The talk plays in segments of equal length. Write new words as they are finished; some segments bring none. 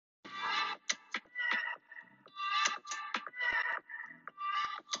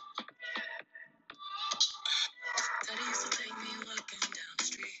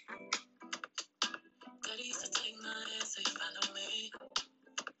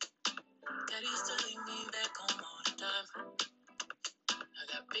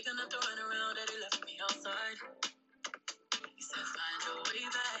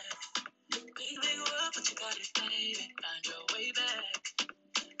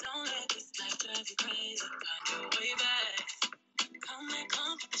crazy. Find your way back. Come and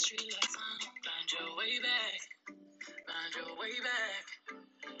come put the street lights on. Find your way back. Find your way back.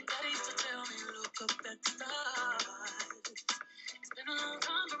 Daddy used to tell me, look up at the stars. It's been a long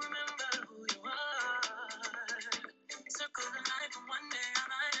time to remember who you are. Circle the light, and one day I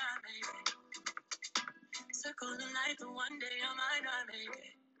might not make it. Circle the light, and one day I might not make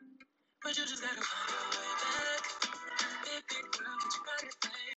it. But you just gotta find your way back. Baby girl, what you gotta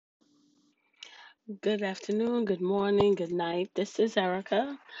say? Good afternoon, good morning, good night. This is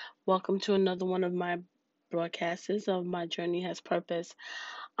Erica. Welcome to another one of my broadcasts of My Journey Has Purpose.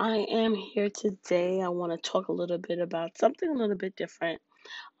 I am here today. I want to talk a little bit about something a little bit different.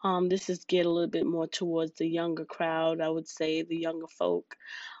 This is geared a little bit more towards the younger crowd, I would say, the younger folk,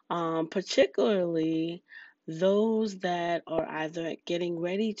 particularly those that are either getting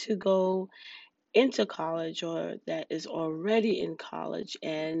ready to go into college or that is already in college,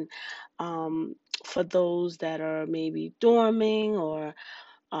 and um, for those that are maybe dorming or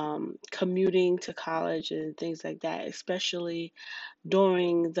commuting to college and things like that, especially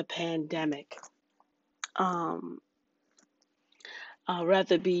during the pandemic. Um,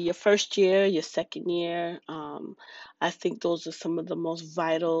 Rather be your first year, your second year. I think those are some of the most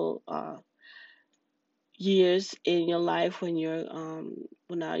vital years in your life when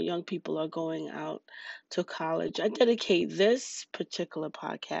our young people are going out to college. I dedicate this particular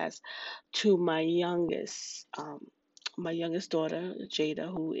podcast to my youngest daughter,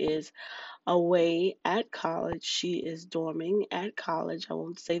 Jada, who is away at college. She is dorming at college. I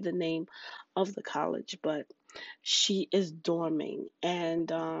won't say the name of the college, but she is dorming,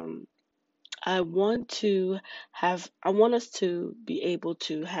 and I want us to be able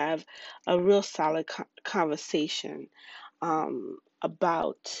to have a real solid conversation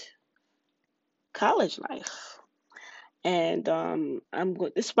about college life. And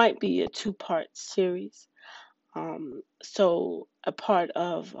this might be a two-part series. So a part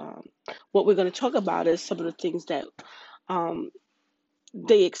of what we're going to talk about is some of the things that um,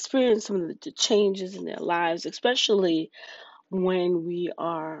 they experience, some of the changes in their lives, especially when we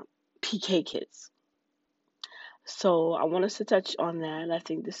are PK kids. So I want us to touch on that. I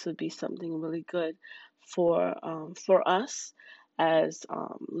think this would be something really good for us as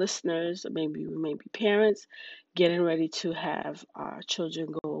listeners, or maybe we may be parents getting ready to have our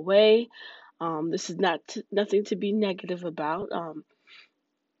children go away. This is nothing to be negative about,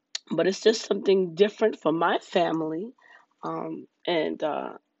 but it's just something different for my family, and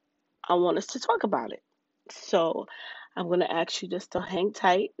I want us to talk about it. So I'm going to ask you just to hang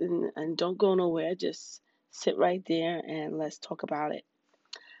tight and don't go nowhere. Just sit right there and let's talk about it.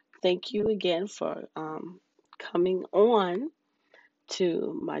 Thank you again for coming on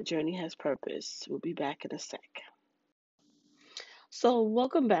to My Journey Has Purpose. We'll be back in a sec. So,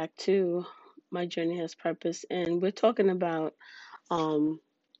 welcome back to My Journey Has Purpose, and we're talking about um,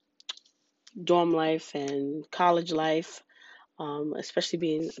 dorm life and college life, especially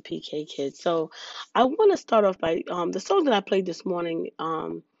being a PK kid. So, I want to start off by the song that I played this morning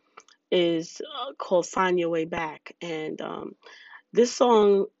is called Find Your Way Back. And this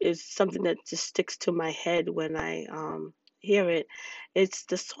song is something that just sticks to my head when I hear it. It's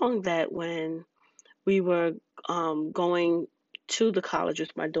the song that when we were going to the college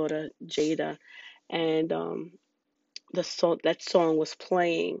with my daughter Jada, and that song was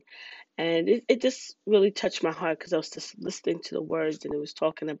playing, and it just really touched my heart because I was just listening to the words, and it was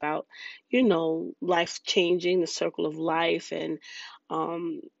talking about, life changing, the circle of life, and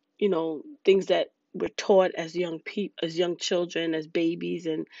um, things that we're taught as as young children, as babies,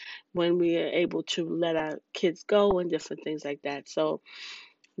 and when we are able to let our kids go and different things like that. So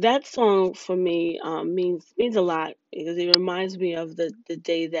that song for me means a lot because it reminds me of the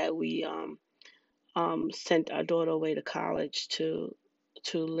day that we sent our daughter away to college to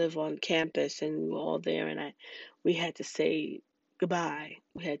live on campus, and we were all there, and we had to say goodbye.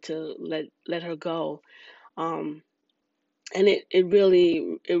 We had to let her go, um, and it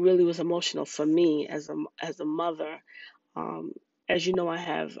really was emotional for me as a mother. Um, as you know,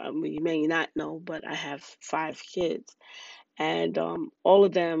 you may not know, but I have 5 kids, and all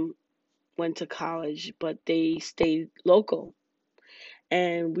of them went to college, but they stayed local.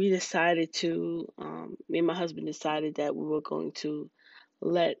 And me and my husband decided that we were going to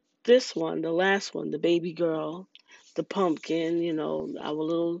let this one, the last one, the baby girl, the pumpkin, our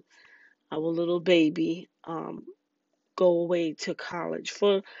little baby, go away to college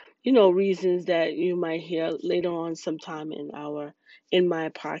for, reasons that you might hear later on sometime in my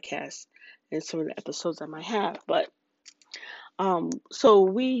podcast and some of the episodes I might have. But so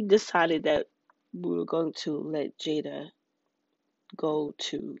we decided that we were going to let Jada go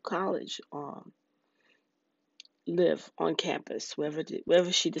to college. live on campus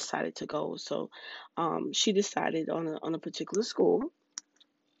wherever she decided to go. So she decided on a particular school,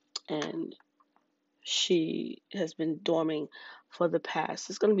 and she has been dorming for the past.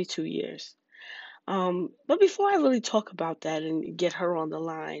 It's going to be 2 years. But before I really talk about that and get her on the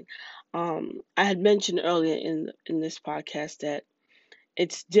line, I had mentioned earlier in this podcast that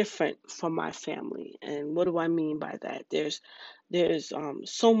it's different from my family. And what do I mean by that? There's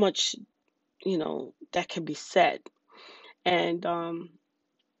so much, that can be said. And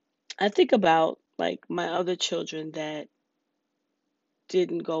I think about like my other children that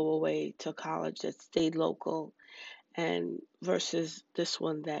didn't go away to college, that stayed local, and versus this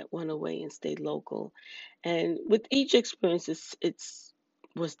one that went away and stayed local. And with each experience, it's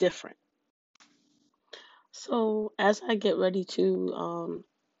was different. So as I get ready to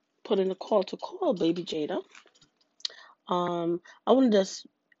put in a call to call baby Jada, I want to just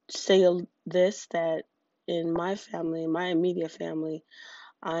say this, that in my family, in my immediate family,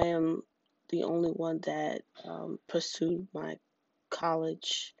 I am the only one that pursued my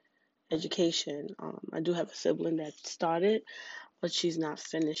college education. I do have a sibling that started, but she's not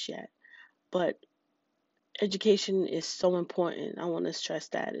finished yet. But education is so important. I want to stress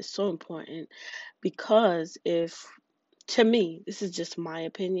that it's so important because if, to me, this is just my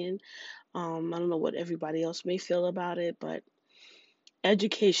opinion. I don't know what everybody else may feel about it, but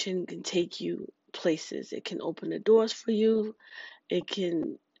education can take you places. It can open the doors for you. It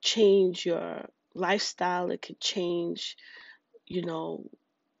can change your lifestyle. It could change, you know,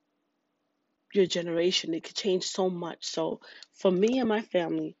 your generation. It could change so much. So for me and my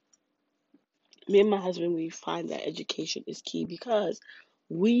family, me and my husband, we find that education is key because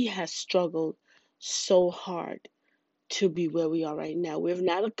we have struggled so hard to be where we are right now. We're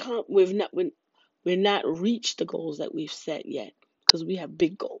not reached the goals that we've set yet because we have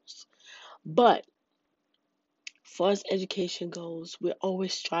big goals. But far as education goes, we're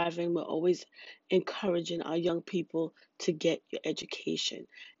always striving, we're always encouraging our young people to get your education.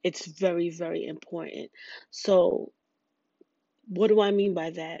 It's very, very important. So, what do I mean by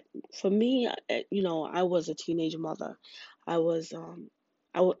that? For me, I was a teenage mother. I was,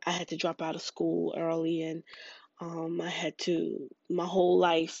 I had to drop out of school early, and my whole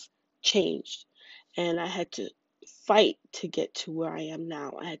life changed, and I had to fight to get to where I am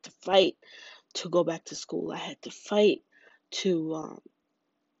now. I had to fight to go back to school. I had to fight to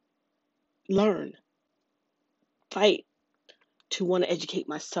learn, fight to want to educate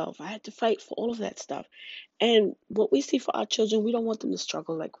myself. I had to fight for all of that stuff. And what we see for our children, we don't want them to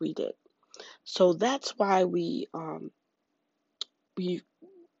struggle like we did. So that's why we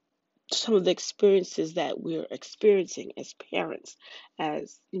some of the experiences that we're experiencing as parents,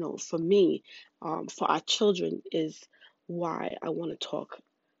 as for me, for our children, is why I want to talk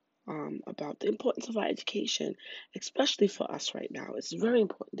about the importance of our education, especially for us right now. It's very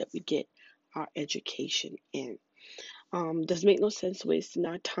important that we get our education in. Doesn't make no sense wasting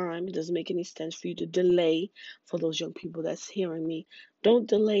our time. It doesn't make any sense for you to delay. For those young people that's hearing me, don't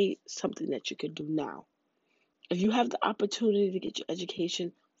delay something that you could do now. If you have the opportunity to get your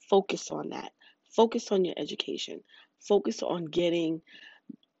education, focus on that. Focus on your education. Focus on getting,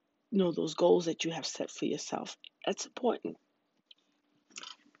 those goals that you have set for yourself. That's important.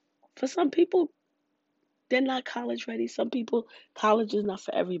 For some people, they're not college ready. Some people, college is not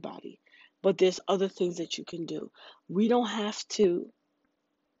for everybody. But there's other things that you can do. We don't have to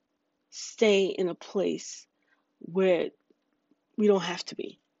stay in a place where we don't have to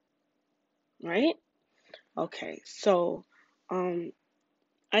be, right? Okay, so um,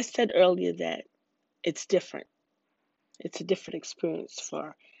 I said earlier that it's different. It's a different experience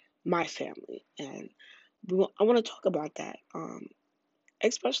for my family, and I want to talk about that,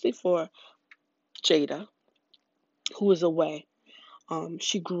 especially for Jada, who is away.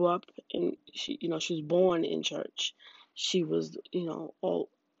 She grew up and she was born in church. She was, all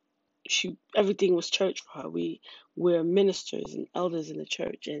she everything was church for her. We're ministers and elders in the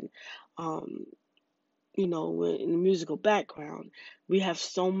church, and um, we're in the musical background. We have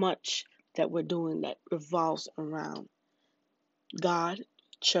so much that we're doing that revolves around God,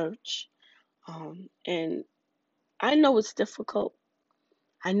 church, and I know it's difficult.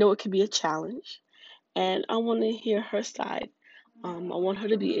 I know it can be a challenge, and I want to hear her side. I want her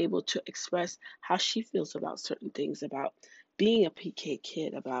to be able to express how she feels about certain things, about being a PK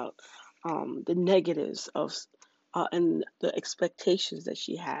kid, about the negatives of and the expectations that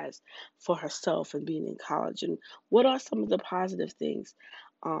she has for herself and being in college, and what are some of the positive things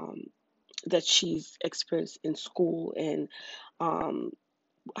um, that she's experienced in school, and um,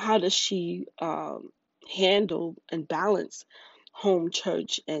 how does she handle and balance home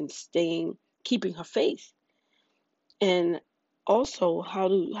church and keeping her faith. And also, how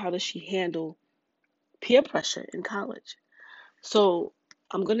does she handle peer pressure in college? So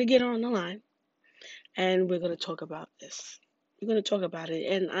I'm gonna get her on the line, and we're gonna talk about this. We're gonna talk about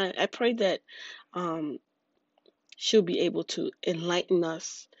it, and I pray that um, she'll be able to enlighten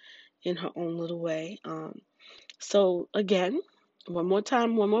us in her own little way. So again, one more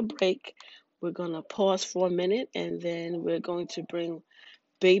time, one more break. We're gonna pause for a minute, and then we're going to bring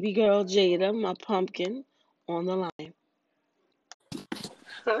baby girl Jada, my pumpkin, on the line.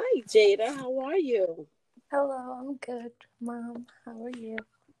 Hi, Jada. How are you? Hello, I'm good, Mom. How are you?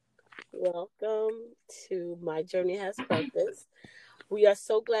 Welcome to My Journey Has Purpose. We are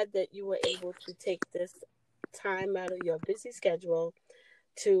so glad that you were able to take this time out of your busy schedule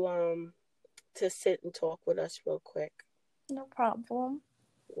to sit and talk with us real quick. No problem.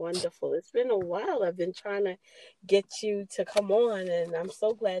 Wonderful. It's been a while. I've been trying to get you to come on, and I'm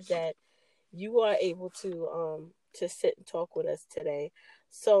so glad that you are able to sit and talk with us today.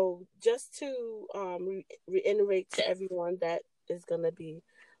 So just to reiterate to everyone that is going to be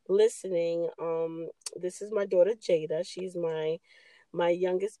listening, this is my daughter Jada. She's my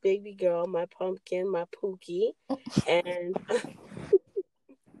youngest baby girl, my pumpkin, my Pookie, and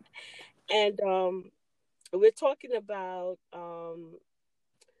and we're talking about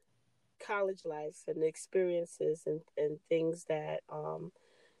college life and the experiences and things that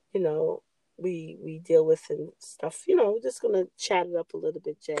you know we deal with and stuff. We're just gonna chat it up a little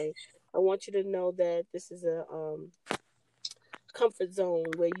bit, Jay. I want you to know that this is a comfort zone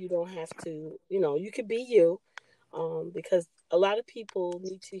where you don't have to, you could be you, because a lot of people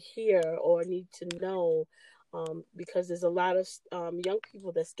need to hear or need to know, because there's a lot of young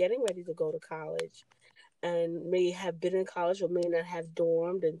people that's getting ready to go to college and may have been in college or may not have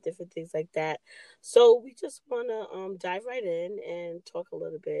dormed and different things like that. So we just want to dive right in and talk a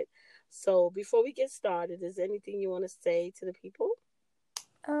little bit. So before we get started, is there anything you want to say to the people?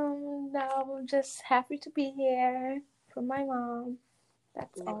 No, I'm just happy to be here for my mom.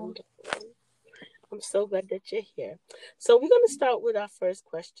 That's all. Wonderful. I'm so glad that you're here. So we're going to start with our first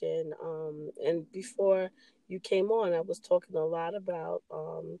question. And before you came on, I was talking a lot about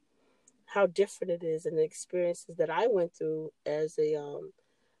how different it is and the experiences that I went through as a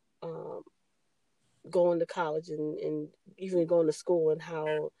um, going to college and even going to school, and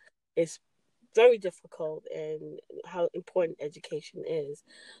how it's very difficult and how important education is.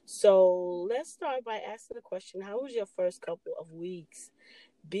 So let's start by asking the question: how was your first couple of weeks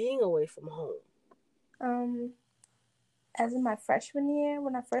being away from home? Um, as in my freshman year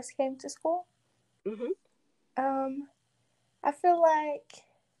when I first came to school, Mm-hmm. um, I feel like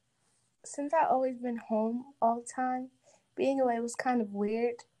since I always been home all the time, being away was kind of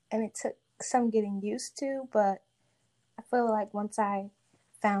weird and it took some getting used to, but I feel like once I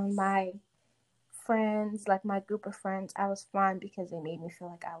found my friends, like my group of friends, I was fine because they made me feel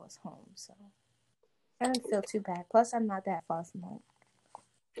like I was home. So I didn't feel too bad. Plus, I'm not that far from home.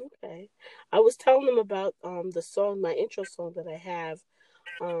 Okay. I was telling them about the song, my intro song that I have.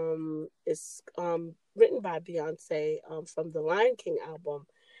 It's written by Beyonce, from the Lion King album,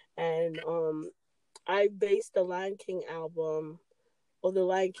 and I based the Lion King album or the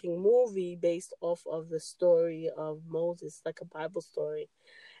Lion King movie based off of the story of Moses, like a Bible story.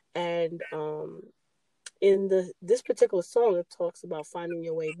 And in this particular song, it talks about finding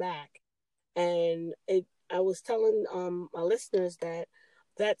your way back. And I was telling my listeners that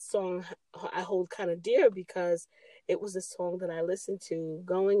that song I hold kind of dear because it was a song that I listened to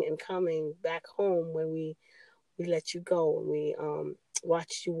going and coming back home when we let you go and we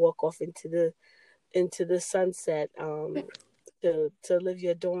watched you walk off into the sunset, to live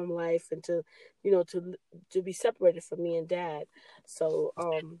your dorm life and to to be separated from me and dad. So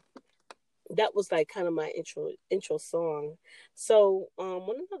that was like kind of my intro song. So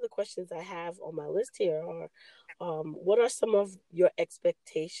one of the questions I have on my list here are, what are some of your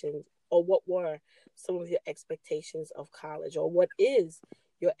expectations, or what were some of your expectations of college, or what is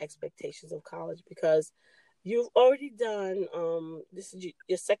your expectations of college? Because you've already done this is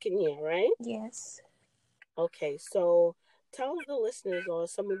your second year, right? Yes. Okay, so tell the listeners or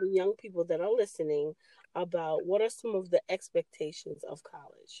some of the young people that are listening about what are some of the expectations of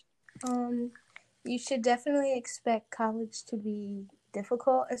college. Um, you should definitely expect college to be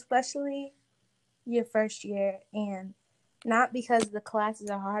difficult, especially your first year, and not because the classes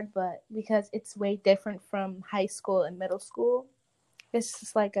are hard, but because it's way different from high school and middle school. It's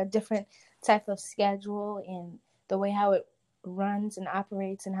just like a different type of schedule, and the way how it runs and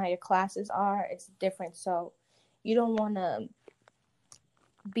operates and how your classes are is different. So you don't want to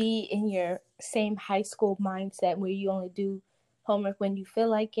be in your same high school mindset where you only do homework when you feel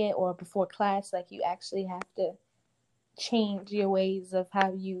like it or before class. Like, you actually have to change your ways of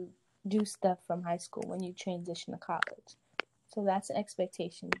how you do stuff from high school when you transition to college. So that's an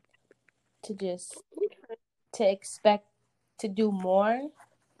expectation to just to expect to do more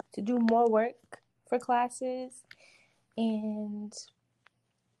work for classes. And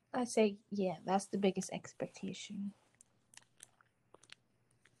I say, yeah, that's the biggest expectation.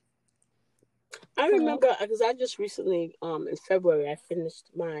 I remember because I just recently, in February, I finished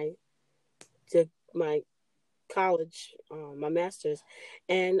my college, my master's,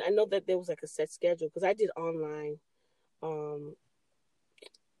 and I know that there was like a set schedule because I did online um,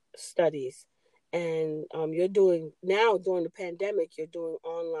 studies, and you're doing now during the pandemic, you're doing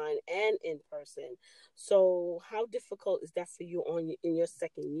online and in person. So, how difficult is that for you in your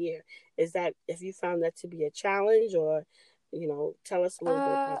second year? Is that if you found that to be a challenge, or tell us a little bit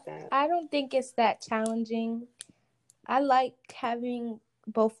about that? I don't think it's that challenging. I like having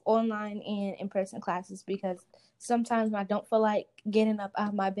both online and in-person classes because sometimes when I don't feel like getting up out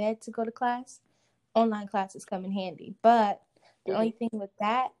of my bed to go to class, online classes come in handy. But the only thing with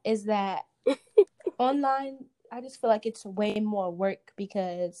that is that online, I just feel like it's way more work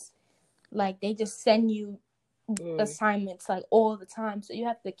because like they just send you assignments like all the time, so you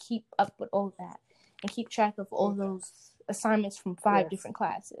have to keep up with all that and keep track of all those assignments from 5 different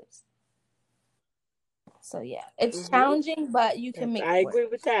classes. So yeah, it's challenging, but you can make it work. I agree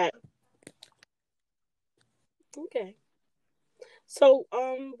with that. Okay. So,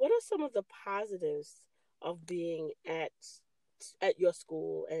 what are some of the positives of being at your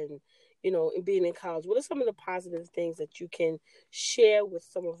school and and being in college? What are some of the positive things that you can share with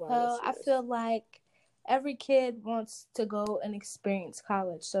some of our listeners? I feel like every kid wants to go and experience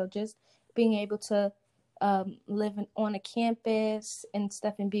college, so just being able to live on a campus and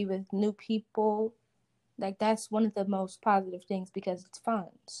stuff and be with new people, like that's one of the most positive things because it's fun.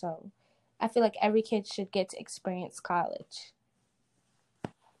 So I feel like every kid should get to experience college.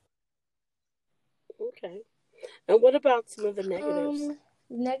 Okay. And what about some of the negatives?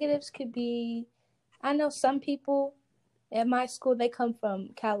 Negatives could be, I know some people at my school, they come from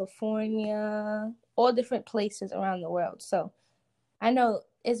California, all different places around the world. So I know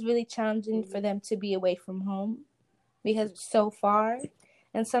it's really challenging for them to be away from home because it's so far.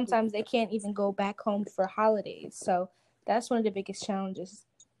 And sometimes they can't even go back home for holidays. So that's one of the biggest challenges,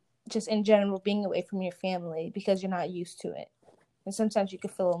 just in general, being away from your family because you're not used to it. And sometimes you can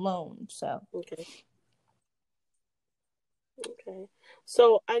feel alone. So Okay.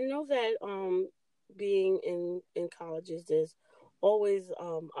 So I know that being in colleges, there's always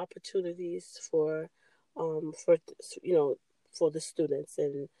opportunities for for the students,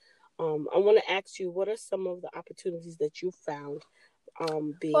 and I want to ask you, what are some of the opportunities that you found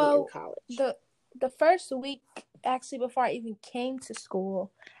being in college? The first week, actually, before I even came to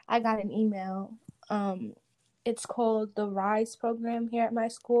school, I got an email. It's called the RISE program here at my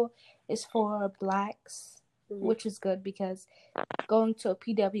school. It's for Blacks, which is good because going to a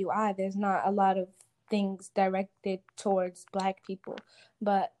PWI, there's not a lot of things directed towards Black people.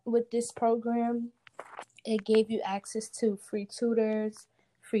 But with this program, it gave you access to free tutors,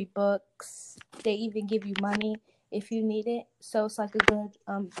 free books. They even give you money if you need it. So it's like a good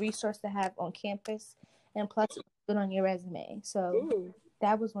resource to have on campus. And plus, it's good on your resume. So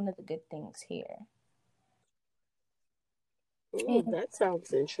that was one of the good things here. That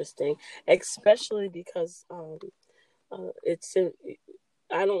sounds interesting, especially because it's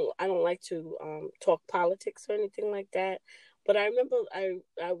I don't like to talk politics or anything like that. But I remember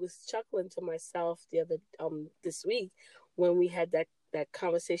I was chuckling to myself the other this week when we had that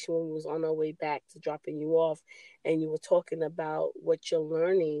conversation when we was on our way back to dropping you off, and you were talking about what you're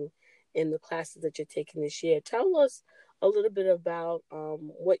learning in the classes that you're taking this year. Tell us a little bit about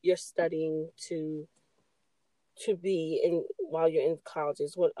what you're studying to be in while you're in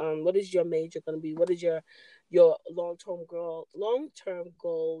colleges. What is your major going to be? What is your long-term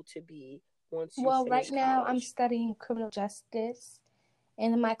goal to be once you finish right now college? I'm studying criminal justice,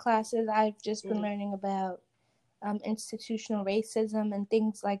 and in my classes I've just been learning about institutional racism and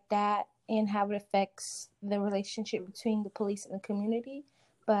things like that, and how it affects the relationship between the police and the community.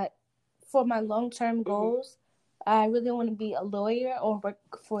 But for my long-term goals, I really want to be a lawyer or work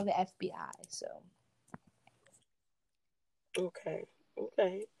for the FBI. So Okay.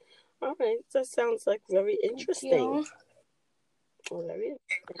 All right. That sounds like very interesting. Very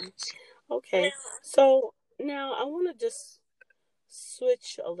interesting. Okay. So now I want to just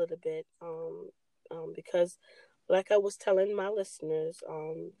switch a little bit, because, like I was telling my listeners,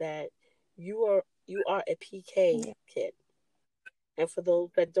 that you are a PK kid, and for those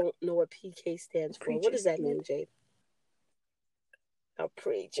that don't know what PK stands for, what does that mean, Jade? A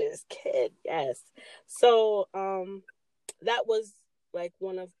preacher's kid. Yes. So, that was like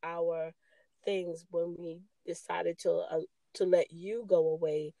one of our things when we decided to let you go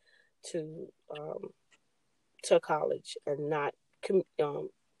away to college and not commute.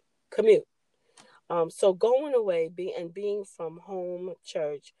 So going away, being from home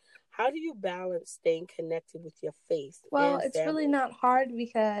church, how do you balance staying connected with your faith Well, and it's really family? not hard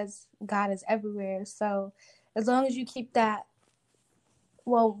because God is everywhere. So as long as you keep that,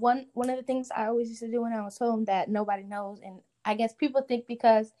 well, one of the things I always used to do when I was home that nobody knows, and I guess people think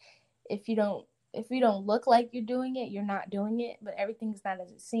because if you don't look like you're doing it, you're not doing it, but everything's not as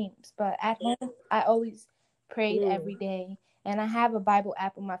it seems. But at home, I always prayed Mm. every day, and I have a Bible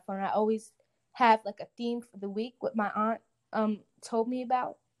app on my phone. I always have like a theme for the week, what my aunt told me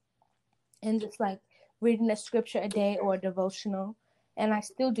about, and just like reading a scripture a day or a devotional, and I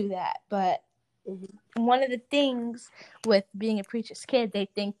still do that. But Mm-hmm. one of the things with being a preacher's kid, they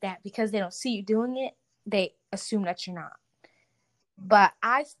think that because they don't see you doing it, they assume that you're not. But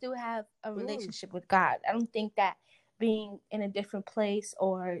I still have a Mm. relationship with God. I don't think that being in a different place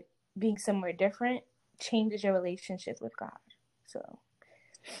or being somewhere different changes your relationship with God. So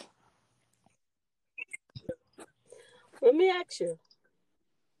Let me ask you,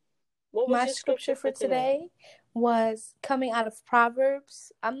 what was my your scripture scripture for for today? today was coming out of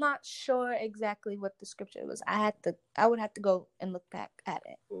Proverbs. I'm not sure exactly what the scripture was. I would have to go and look back at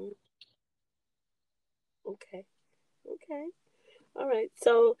it. Mm. Okay. Okay. All right.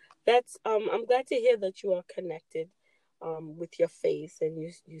 So that's I'm glad to hear that you are connected with your faith, and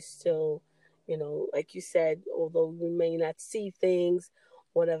you still, like you said, although we may not see things,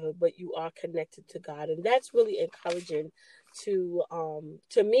 whatever, but you are connected to God. And that's really encouraging to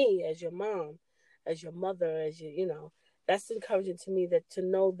me as your mom, as your mother, that's encouraging to me, that to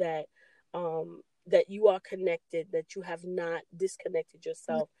know that you are connected, that you have not disconnected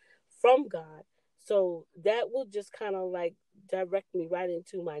yourself from God. So that will just kind of like direct me right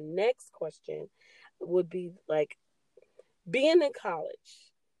into my next question, would be like, being in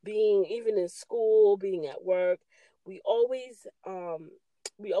college, being even in school, being at work, we always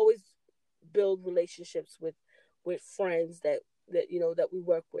we always build relationships with friends that we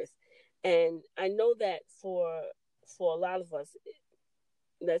work with. And I know that for a lot of us,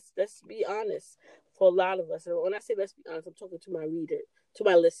 let's be honest, for a lot of us, and when I say let's be honest, I'm talking to my to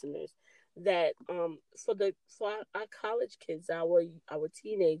my listeners, that for our college kids, our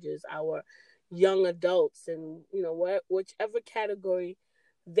teenagers, our young adults, and whichever category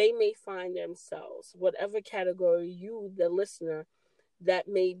they may find themselves, whatever category you, the listener, that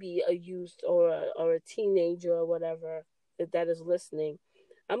may be a youth or a teenager or whatever that is listening.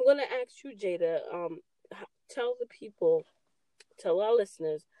 I'm gonna ask you, Jada, tell the people, tell our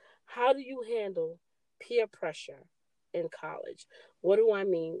listeners, how do you handle peer pressure in college? What do I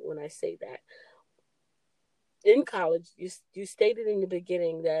mean when I say that? In college, you stated in the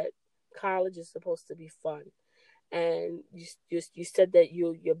beginning that college is supposed to be fun, and you said that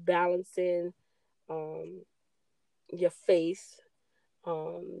you're balancing um, your faith.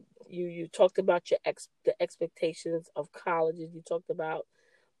 You talked about the expectations of colleges. You talked about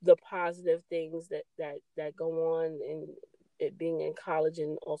the positive things that go on in it being in college,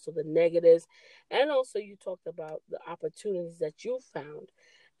 and also the negatives. And also you talked about the opportunities that you found,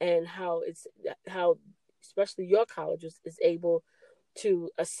 and how especially your college is able to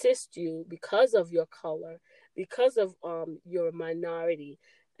assist you because of your color, because of your minority,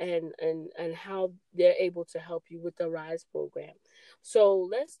 and how they're able to help you with the Rise program. So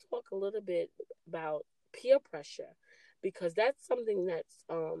let's talk a little bit about peer pressure, because that's something that's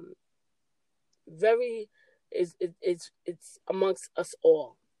very it's amongst us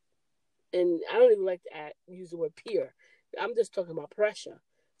all. And I don't even like to use the word peer. I'm just talking about pressure,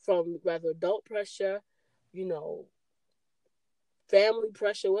 from rather adult pressure, you know, family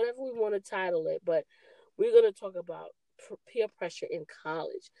pressure, whatever we want to title it. But we're going to talk about peer pressure in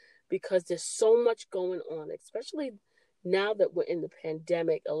college, because there's so much going on, especially now that we're in the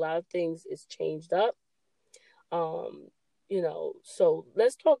pandemic. A lot of things is changed up. Um, so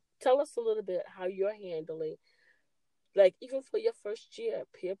let's talk. Tell us a little bit how you're handling, like even for your first year,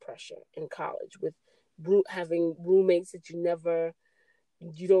 peer pressure in college with having roommates that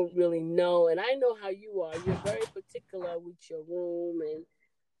you don't really know. And I know how you are. You're very particular with your room and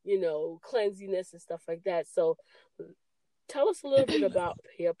cleanliness and stuff like that. So tell us a little bit about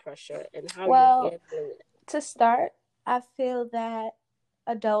peer pressure and how you're Well, handling it. to start, I feel that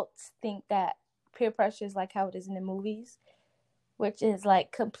adults think that peer pressure is like how it is in the movies, which is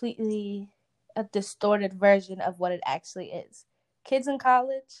like completely a distorted version of what it actually is. Kids in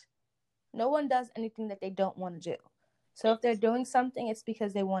college, no one does anything that they don't want to do. So if they're doing something, it's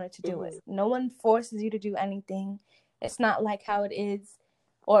because they wanted to do it. Mm-hmm. No one forces you to do anything. It's not like how it is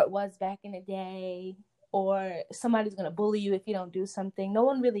or it was back in the day, or somebody's going to bully you if you don't do something. No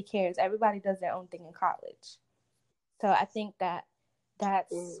one really cares. Everybody does their own thing in college. So I think that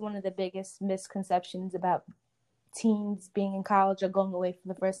that's one of the biggest misconceptions about teens being in college or going away for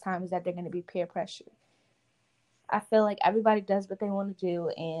the first time, is that they're going to be peer pressured. I feel like everybody does what they want to do,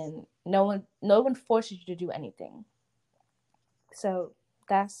 and no one forces you to do anything. So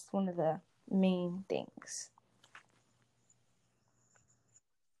that's one of the main things.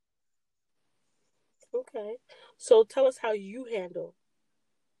 Okay. So tell us how you handle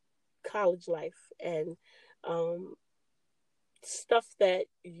college life and um, stuff that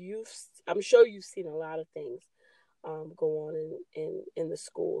I'm sure you've seen a lot of things go on in the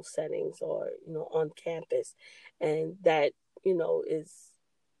school settings or, on campus, and that, is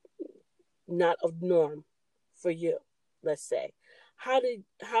not of norm for you, let's say. How did,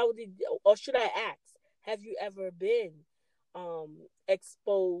 or should I ask, have you ever been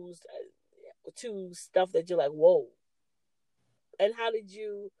exposed to stuff that you're like, whoa? And how did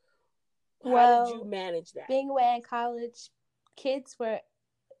you Well, manage that? being away in college, kids were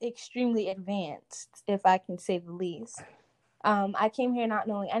extremely advanced, if I can say the least. I came here not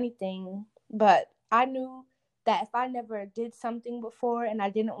knowing anything, but I knew that if I never did something before and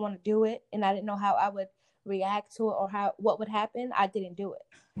I didn't want to do it and I didn't know how I would react to it or what would happen, I didn't do it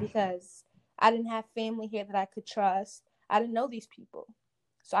because I didn't have family here that I could trust. I didn't know these people.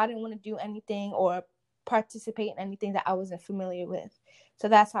 So I didn't want to do anything or participate in anything that I wasn't familiar with. So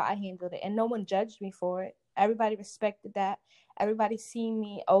that's how I handled it. And no one judged me for it. Everybody respected that. Everybody seen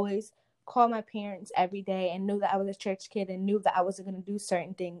me always call my parents every day and knew that I was a church kid and knew that I wasn't going to do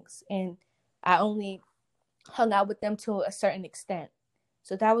certain things. And I only hung out with them to a certain extent.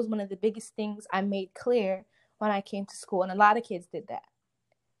 So that was one of the biggest things I made clear when I came to school. And a lot of kids did that.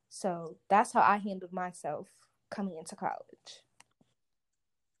 So that's how I handled myself coming into college.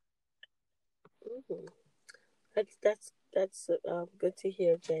 Mm-hmm. That's good to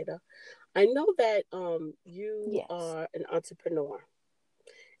hear, Jada. I know that you Yes. are an entrepreneur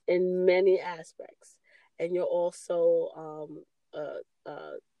in many aspects, and you're also a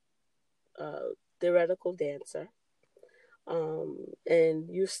theoretical dancer. And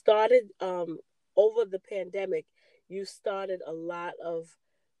you started over the pandemic. You started a lot of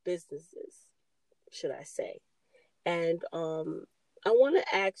businesses, should I say? And I want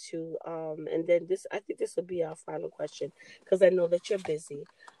to ask you, and then I think this will be our final question because I know that you're busy.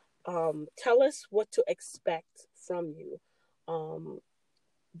 Tell us what to expect from you um,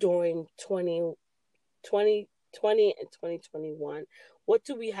 during 2020 and 2021. What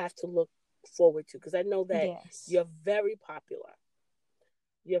do we have to look forward to? Because I know that Yes. you're very popular.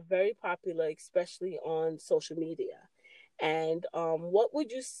 You're very popular, especially on social media. And what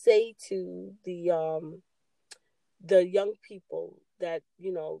would you say to the young people that,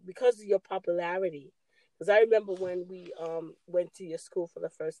 because of your popularity? Because I remember when we went to your school for the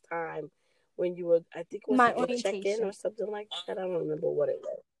first time, when you were, I think, was My it your check-in or orientation. something like that? I don't remember what it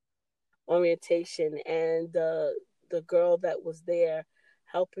was. Orientation, and the girl that was there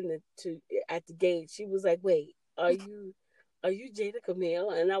helping to at the gate, she was like, "Wait, are you Jada Camille?"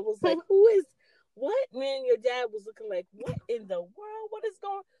 And I was like, "Who is what?" Man, your dad was looking like, "What in the world?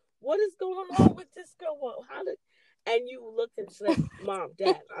 What is going on with this girl? Well, how did?" And you looked and said, "Mom,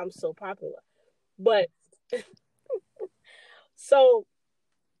 Dad, I'm so popular." But so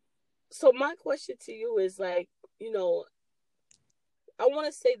so my question to you is like, you know, I want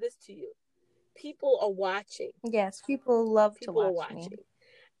to say this to you. People are watching. Yes, people love to People are watch me. watching.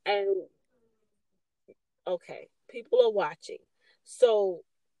 And okay, people are watching. So,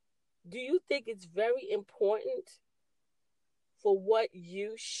 do you think it's very important for what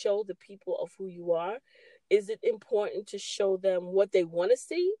you show the people of who you are? Is it important to show them what they want to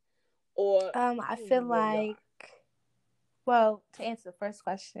see or I who feel you really like, are? well, to answer the first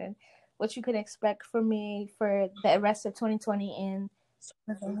question, what you can expect from me for the rest of 2020 and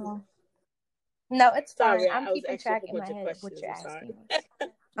Mm-hmm. no, it's fine. Sorry, I'm I was keeping asking a track whole in my bunch of head of what questions. you're I'm sorry. asking.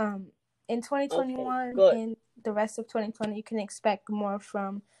 Um, in Okay, 2021 good. and the rest of 2020, you can expect more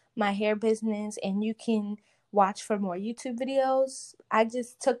from my hair business, and you can watch for more YouTube videos. I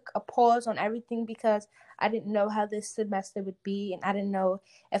just took a pause on everything because I didn't know how this semester would be, and I didn't know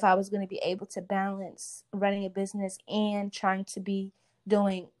if I was going to be able to balance running a business and trying to be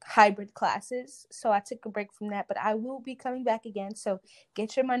doing hybrid classes. So I took a break from that, but I will be coming back again. So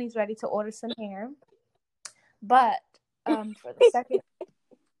get your monies ready to order some hair. But for the second,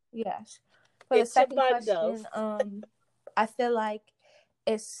 yes, for the Get your second bundles. question, I feel like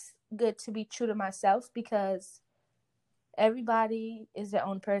it's good to be true to myself because everybody is their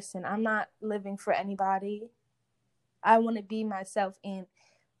own person. I'm not living for anybody. I want to be myself. And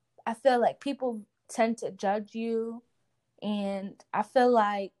I feel like people tend to judge you. And I feel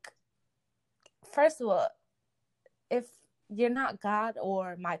like, first of all, if you're not God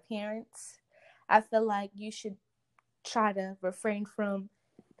or my parents, I feel like you should try to refrain from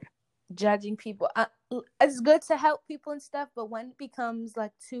judging people. It's good to help people and stuff, but when it becomes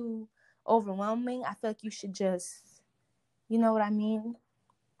like too overwhelming, I feel like you should just, you know what I mean?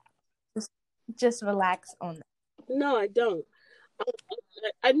 Just relax on that. No, I don't.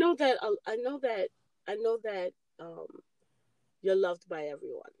 I know that. I know that. I know that. You're loved by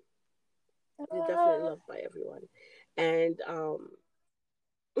everyone. You're definitely loved by everyone, and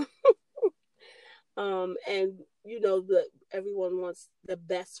and you know that everyone wants the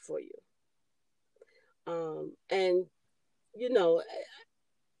best for you. And you know,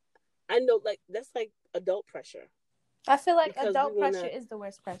 I know like that's like adult pressure I feel like because we adult pressure wanna. is the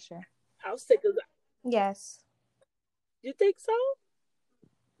worst pressure. I'll say, Yes. you think so?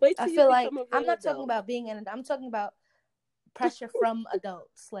 Wait I till you feel like become a I'm real not talking adult. about being an, I'm talking about pressure from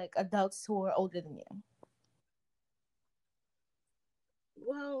adults, like adults who are older than you.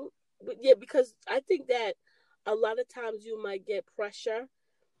 Well, but yeah, because I think that a lot of times you might get pressure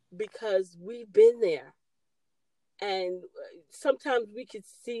because we've been there, and sometimes we could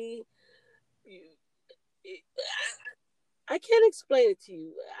see. I can't explain it to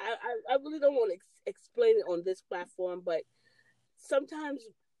you. I really don't want to explain it on this platform, but sometimes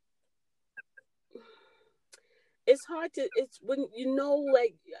it's hard to. It's when you know,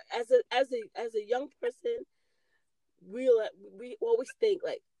 like as a young person, we always think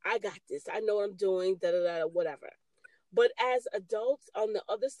like I got this. I know what I'm doing. Da da da. Whatever. But as adults on the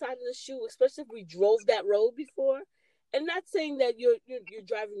other side of the shoe, especially if we drove that road before, and not saying that you're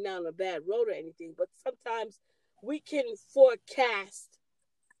driving down a bad road or anything, but sometimes we can forecast.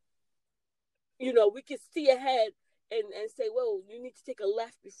 We can see ahead and say, well, you need to take a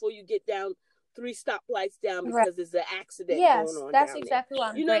left before you get down 3 stoplights down Right. because there's an accident going Yes, on that's down there. exactly why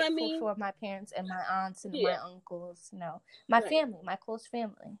I'm You know what I grateful mean? for my parents and my aunts and my Yeah. uncles, my Right. family, my close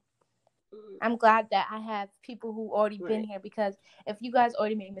family. Mm-hmm. I'm glad that I have people who already been Right. here, because if you guys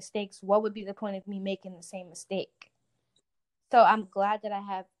already made mistakes, what would be the point of me making the same mistake? So I'm glad that I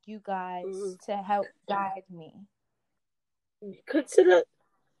have you Mm-hmm. guys to help guide me. Consider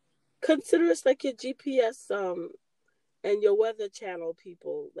consider us like your GPS and your weather channel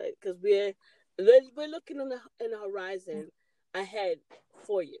people, like because we're looking in the horizon ahead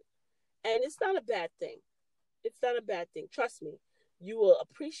for you, and it's not a bad thing. It's not a bad thing. Trust me, you will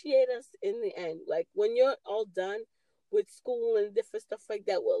appreciate us in the end. Like when you're all done with school and different stuff like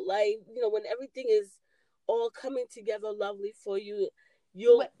that with life, when everything is all coming together lovely for you,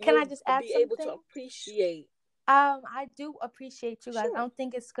 you'll Can I you'll just add be able to something? appreciate. I do appreciate you guys. I Sure. don't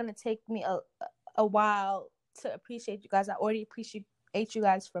think it's gonna take me a while to appreciate you guys. I already appreciate you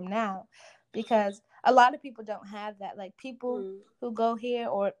guys from now, because a lot of people don't have that. Like people Mm, who go here,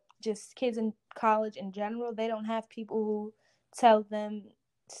 or just kids in college in general, they don't have people who tell them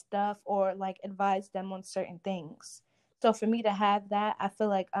stuff or like advise them on certain things. So for me to have that, I feel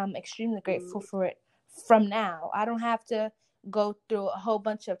like I'm extremely grateful mm, for it from now. I don't have to go through a whole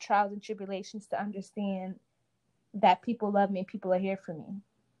bunch of trials and tribulations to understand that people love me and people are here for me.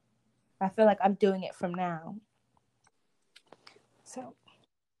 I feel like I'm doing it from now. So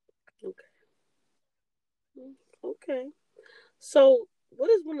okay. Okay. So, what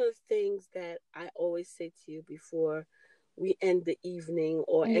is one of the things that I always say to you before we end the evening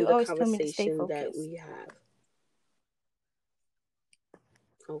or you end the always tell me to stay conversation that focused. we have?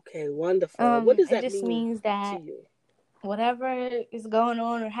 Okay, wonderful. What does It that just mean means to that you? whatever is going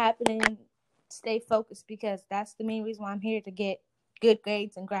on or happening, stay focused, because that's the main reason why I'm here, to get good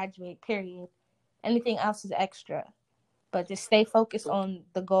grades and graduate, period. Anything else is extra. But just stay focused Okay. on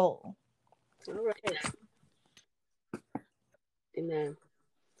the goal. All right. Amen.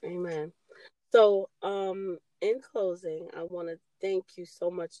 Amen. So, in closing, I want to thank you so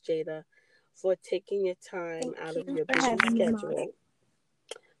much, Jada, for taking your time Thank out of you your for busy having me, Mom. schedule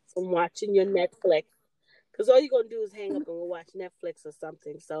from watching your Netflix. Because all you're going to do is hang up and go watch Netflix or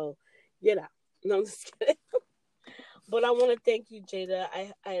something. So, get out. No, I'm just kidding. But I want to thank you, Jada.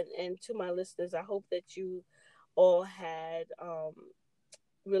 And to my listeners, I hope that you all had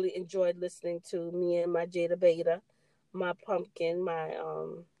really enjoyed listening to me and my Jada Beta, my pumpkin,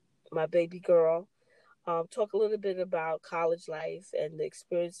 my baby girl. Talk a little bit about college life and the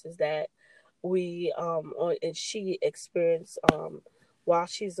experiences that we and she experienced while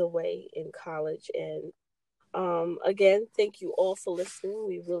she's away in college. And again, thank you all for listening.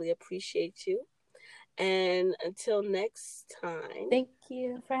 We really appreciate you. And until next time, Thank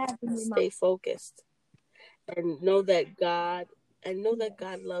you for having me, Mom. stay focused. and know that God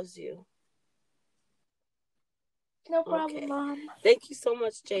loves you. No problem, Okay. Mom. Thank you so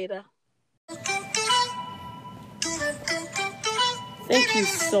much, Jada. Thank you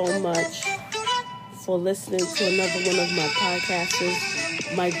so much for listening to another one of my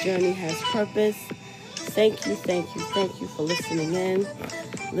podcasts. My Journey Has Purpose. Thank you for listening in.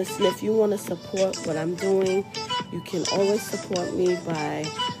 Listen, if you want to support what I'm doing, you can always support me by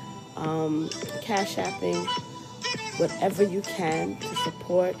cash apping whatever you can to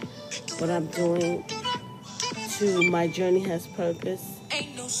support what I'm doing to My Journey Has Purpose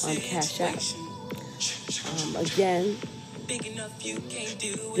on Cash App. Again,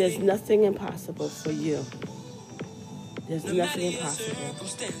 there's nothing impossible for you. There's nothing impossible.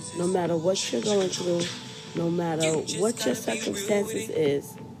 No matter what you're going through, no matter what your circumstances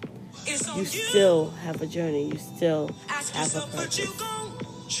is, you still have a journey. You still have a purpose.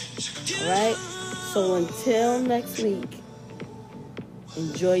 All right? So until next week,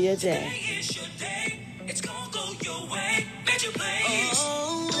 enjoy your day.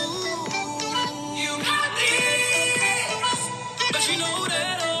 But you know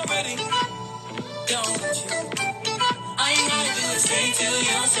that already, don't you? I ain't gotta do it, say to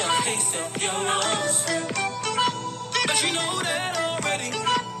yourself, hey, self, you're awesome. But you know that